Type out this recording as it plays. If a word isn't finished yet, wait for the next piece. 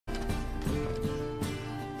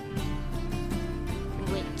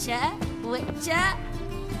Witcher, Witcher.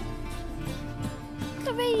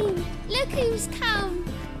 Kareem, look who's come.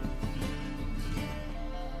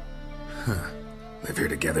 Huh. Live here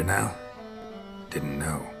together now? Didn't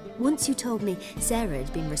know. Once you told me Sarah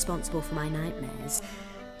had been responsible for my nightmares,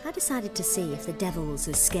 I decided to see if the devil's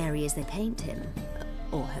as scary as they paint him.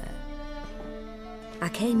 Or her. I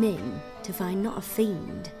came in to find not a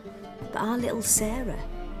fiend, but our little Sarah.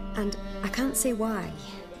 And I can't say why,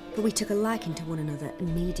 but we took a liking to one another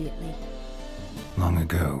immediately. Long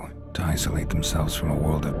ago, to isolate themselves from a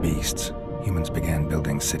world of beasts, humans began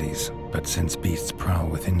building cities. But since beasts prowl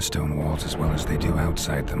within stone walls as well as they do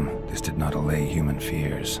outside them, this did not allay human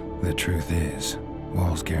fears. The truth is,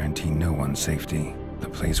 walls guarantee no one's safety. The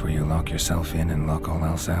place where you lock yourself in and lock all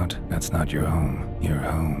else out, that's not your home. Your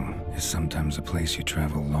home is sometimes a place you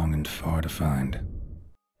travel long and far to find.